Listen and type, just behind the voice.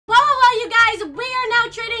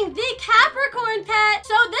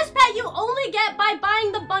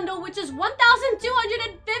bundle, which is 1,250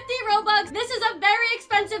 Robux. This is a very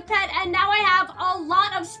expensive pet, and now I have a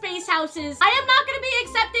lot of space houses. I am not going to be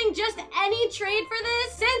accepting just any trade for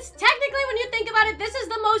this, since technically when you think about it, this is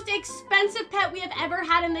the most expensive pet we have ever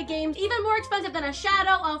had in the game. Even more expensive than a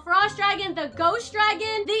shadow, a frost dragon, the ghost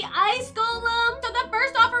dragon, the ice golem. So the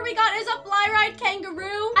first offer we got is a fly ride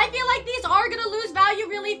kangaroo. I feel like these are going to lose value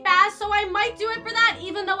really fast, so I might do it for that,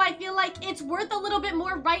 even though I feel like it's worth a little bit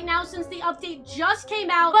more right now since the update just came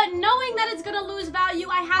out. But knowing that it's going to lose value,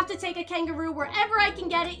 I have to take a kangaroo wherever I can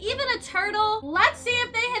get it, even a turtle. Let's see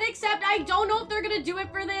if they hit accept. I don't know if they're going to do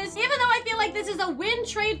it for this, even though I feel like this is a win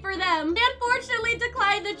trade for them. They unfortunately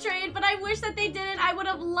declined the trade, but I wish that they didn't. I would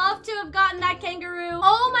have loved to have gotten that kangaroo.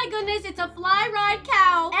 Oh my goodness, it's a fly ride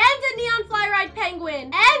cow and a neon fly ride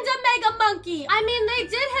penguin and a mega monkey. I mean, they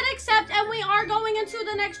did hit accept, and we are going into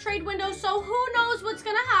the next trade window, so who knows what's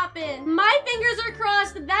gonna happen. My fingers are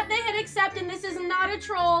crossed that they hit accept and this is not a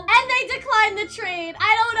troll and they decline the trade.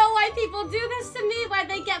 I don't know why people do this to me, why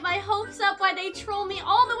they get my hopes up, why they troll me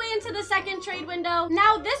all the way into the second trade window.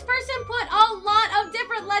 Now, this person put a lot of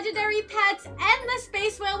different legendary pets and the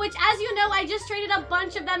space whale, which, as you know, I just traded a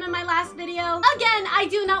bunch of them in my last video. Again, I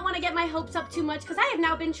do not want to get my hopes up too much because I have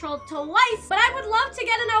now been trolled twice, but I would love to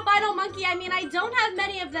get an albino monkey. I mean, I don't have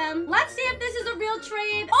many of them. Let's see if this is a real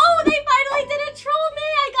trade. Oh, they finally didn't troll me.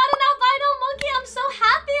 I got an albino monkey. I'm so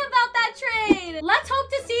happy about that trade. Let's hope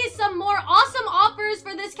to see some more awesome offers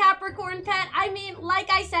for this Capricorn pet. I mean,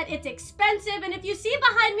 like I said, it's expensive, and if you see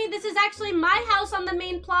behind me, this is actually my house on the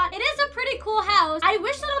main plot. It is a pretty cool house. I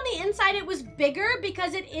wish that on the inside it was bigger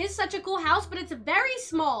because it is such a cool house, but it's very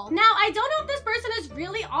small. Now, I don't know if this person is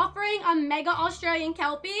really offering a mega Australian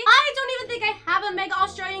Kelpie. I don't even think I have a mega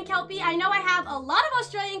Australian Kelpie. I know I have a lot of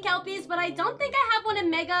Australian Kelpies, but I don't think I have one in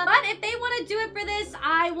mega. But if they want to do it for this,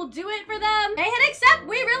 I will do it for them. They hit accept.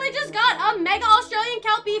 We really just got a mega Australian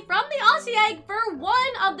Kelpie from the Aussie egg for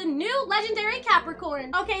one of the new legendary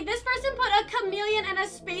Capricorn. Okay, this person put a chameleon and a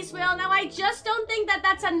space whale. Now, I just don't think that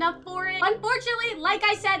that's enough for it. Unfortunately, like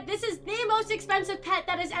I said, this is the most expensive pet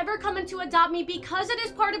that has ever come into Adopt Me because it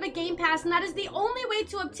is part of a game pass, and that is the only way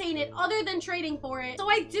to obtain it other than trading for it. So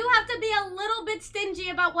I do have to be a little bit stingy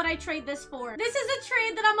about what I trade this for. This is a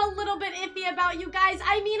trade that I'm a little bit iffy about, you guys.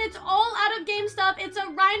 I mean, it's all out of game stuff. It's a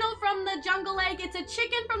rhino from the jungle egg, it's a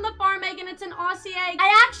chicken from the farm egg, and it's an Aussie egg.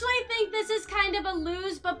 I actually think this is kind of a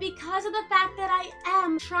lose, but because of the fact that I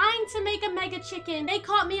am trying to make a mega chicken, they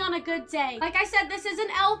caught me on a good day. Like I said, this is an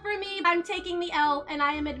L for me. I'm taking the L, and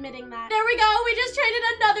I am admitting that. There we go. We just traded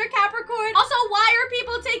another Capricorn. Also, why are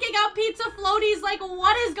people taking out pizza floaties? Like,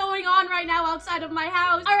 what is going on right now outside of my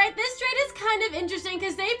house? All right, this trade is kind of interesting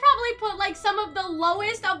because they probably put like some of the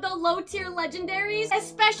lowest of the low tier legendaries,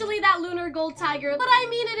 especially that lunar gold tiger. But I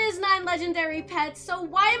mean, it is 9 legendary pets, so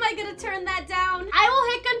why am I gonna turn that down? I will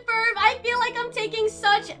hit confirm. I feel like I'm taking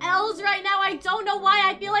such L's right now. I don't know why.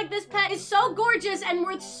 I feel like this pet is so gorgeous and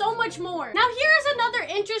worth so much more. Now, here is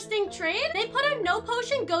another interesting trade. They put a no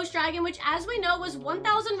potion ghost dragon, which, as we know, was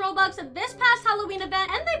 1,000 Robux this past Halloween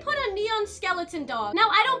event, and they put a neon skeleton dog. Now,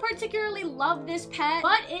 I don't particularly love this pet,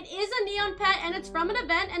 but it is a neon pet, and it's from an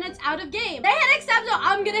event, and it's out of game. They hit accept, so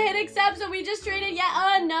I'm gonna hit accept, so we just traded yet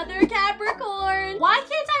another Capricorn. Why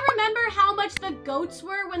can't I remember how much the goats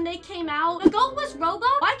were when they came out? The goat was Robo?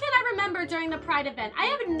 Why can't I remember during the Pride event? I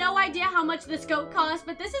have no idea how much this goat cost,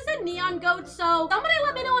 but this is a neon goat, so somebody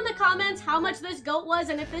let me know in the comments how much this goat was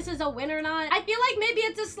and if this is a win or not. I feel like maybe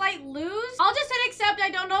it's a slight lose. I'll just hit accept. I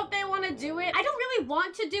don't know if they want to do it. I don't really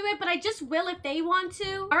want to do it, but I just will if they want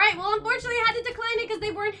to. All right, well, unfortunately, I had to decline it because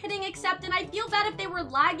they weren't hitting accept, and I feel bad if they were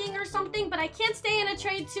lagging or something, but I can't stay in a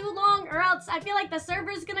trade too long or else I feel like the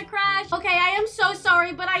server's gonna crash. Okay, I am so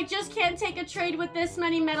sorry, but I just can't take a trade with this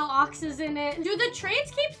many metal oxes in it. Do the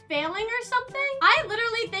trades keep failing or something? I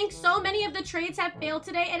literally think so many of the trades have failed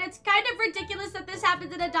today, and it's kind of ridiculous that this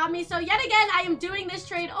happened in Adopt Me. So yet again, I am doing this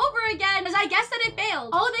trade over again because I guess that it failed.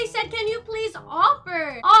 Oh, they said, can you please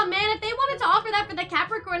offer? Oh man, if they wanted to offer that for the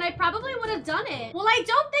Capricorn, I probably would have done it. Well, I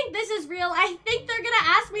don't think this is real. I think they're gonna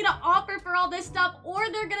ask me to offer for all this stuff, or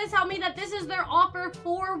they're gonna tell me that this is their offer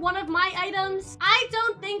for one of my items. I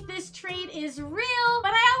don't think this trade is real,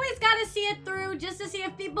 but I always gotta see it through just to see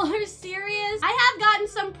if people are serious. I have gotten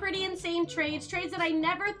some pretty insane trades that I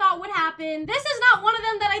never thought would happen. This is not one of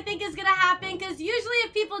them that I think is gonna happen, because usually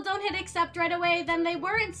if people don't hit accept right away, then they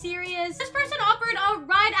weren't serious. This person offered a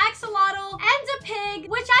ride axolotl and a pig,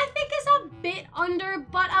 which I think is a bit under,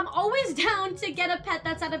 but I'm always down to get a pet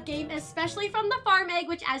that's out of game, especially from the farm egg,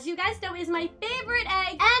 which as you guys know is my favorite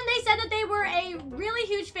egg. And they said that they were a really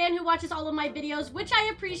huge fan who watches all of my videos, which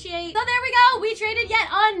I appreciate. So there we go. We traded yet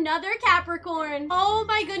another Capricorn. Oh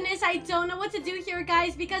my goodness. I don't know what to do here,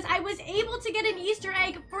 guys, because I was able to get an Easter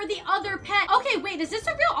egg for the other pet. Okay, wait, is this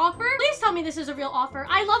a real offer? Please tell me this is a real offer.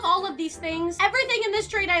 I love all of these things. Everything in this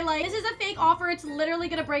trade I like. This is a fake offer. It's literally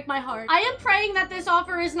gonna break my heart. I am praying that this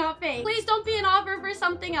offer is not fake. Please don't be an offer for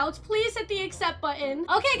something else. Please hit the accept button.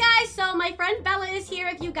 Okay, guys, so my friend Bella is here.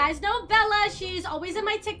 If you guys know Bella, she's always in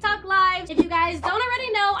my TikTok live. If you guys don't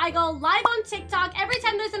already know, I go live on TikTok every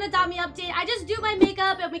time there's an Adopt Me update. I just do my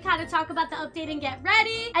makeup and we kind of talk about the update and get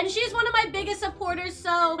ready. And she's one of my biggest supporters,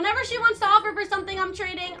 so whenever she wants to offer for something I'm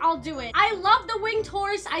trading, I'll do it. I love the winged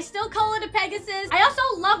horse. I still call it a Pegasus. I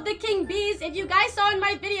also love the king bees. If you guys saw in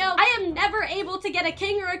my video, I am never able to get a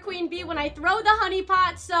king or a queen bee when I throw the honey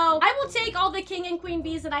pot, so I will take all the king and queen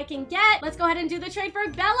bees that I can get. Let's go ahead and do the trade for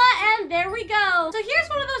Bella, and there we go. So here's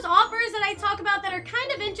one of those offers that I talk about that are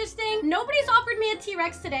kind of interesting. Nobody's offered me a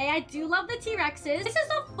T-Rex today. I do love the T-Rexes. This is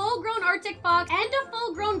a full-grown Arctic fox and a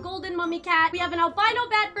full-grown golden mummy cat. We have an albino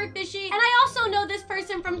batfur fishy, and I also know this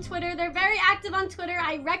person from Twitter. They're very active on Twitter.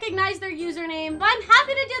 I recognize their username, but I'm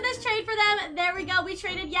happy to do this trade for them. There we go. We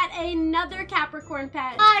traded yet another Capricorn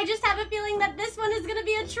pet. I just have a feeling that this one is gonna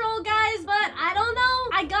be a troll, guys, but I don't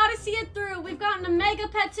know. I gotta see it through. We've gotten a mega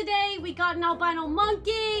pet today. We got an albino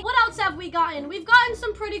monkey. What else have we gotten? We've gotten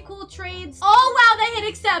some pretty cool trades. Oh, wow, they hit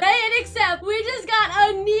accept. They hit accept. We just got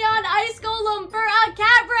a neon ice golem for a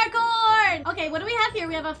Capricorn. Okay, what do we have here?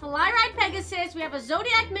 We have a fly ride Pegasus. We have a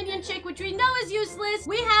Zodiac minion chick, which we know is useless.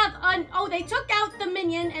 We have an, oh, they took out the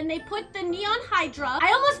minion and they put the neon Hydra.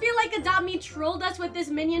 I almost feel like Adopt Me trolled us with this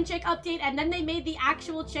minion chick update and then they made the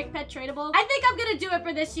actual chick pet tradable. I think I'm gonna do it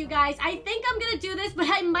for this, you guys. I think I'm gonna do this, but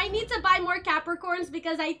I might need to buy more Capricorns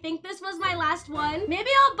because I think this was my last one. Maybe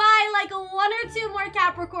I'll buy like 1 or 2 more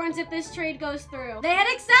Capricorns if this trade goes through. They hit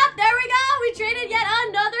accept. There we go. We traded yet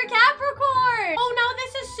another Capricorn. Oh, now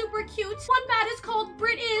this is super cute. One bat is called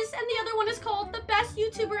Brit Is and the other one is called the best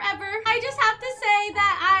YouTuber ever. I just have to say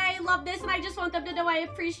that I love this and I just want them to know I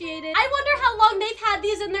appreciate it. I wonder how long they've had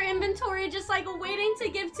these in their inventory, just like waiting to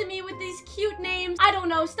give to me with these cute names. I don't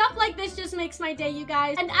know. Stuff like this just makes my day, you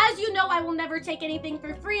guys. And as you know, I will never take anything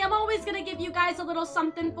for free. I'm always gonna give you guys a little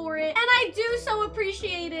something for it. And I do so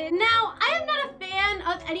appreciate it. Now, I am not a fan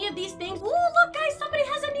of any of these things. Ooh, look, guys, somebody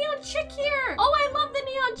has a neon chick here. Oh, I love the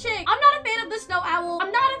neon chick. I'm not a fan of the snow owl.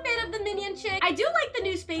 I'm not a fan of the minion chick. I do like the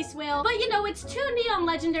new space whale, but you know, it's 2 neon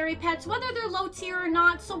legendary pets, whether they're low tier or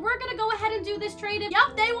not. So we're gonna go ahead and do this trade.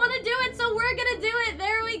 Yup, they want to do it, so we're gonna do it.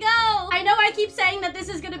 There we go. I know I keep saying that this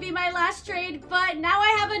is gonna be my last trade, but now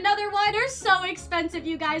I have another one. They're so expensive,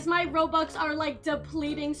 you guys. My Robux are like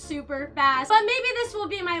depleting super fast, but maybe this will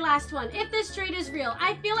be my last one if this trade is real.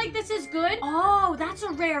 I feel like this is good. Oh, that's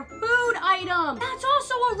a rare food item. That's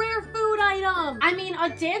also a rare food item. I mean, a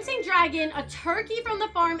dancing dragon, a turkey from the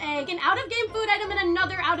farm egg, an out-of-game food item, and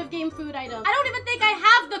another out-of-game food item. I don't even think I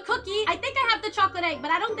have the cookie. I think I have the chocolate egg,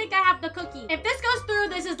 but I don't think I have the cookie. If this goes through,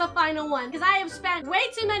 this is the final one because I have spent way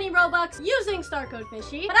too many Robux using Star Code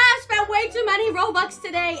Fishy, but I have spent way too many Robux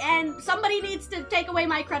today and somebody needs to take away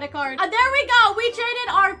my credit card. There we go. We traded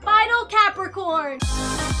our final Capricorn.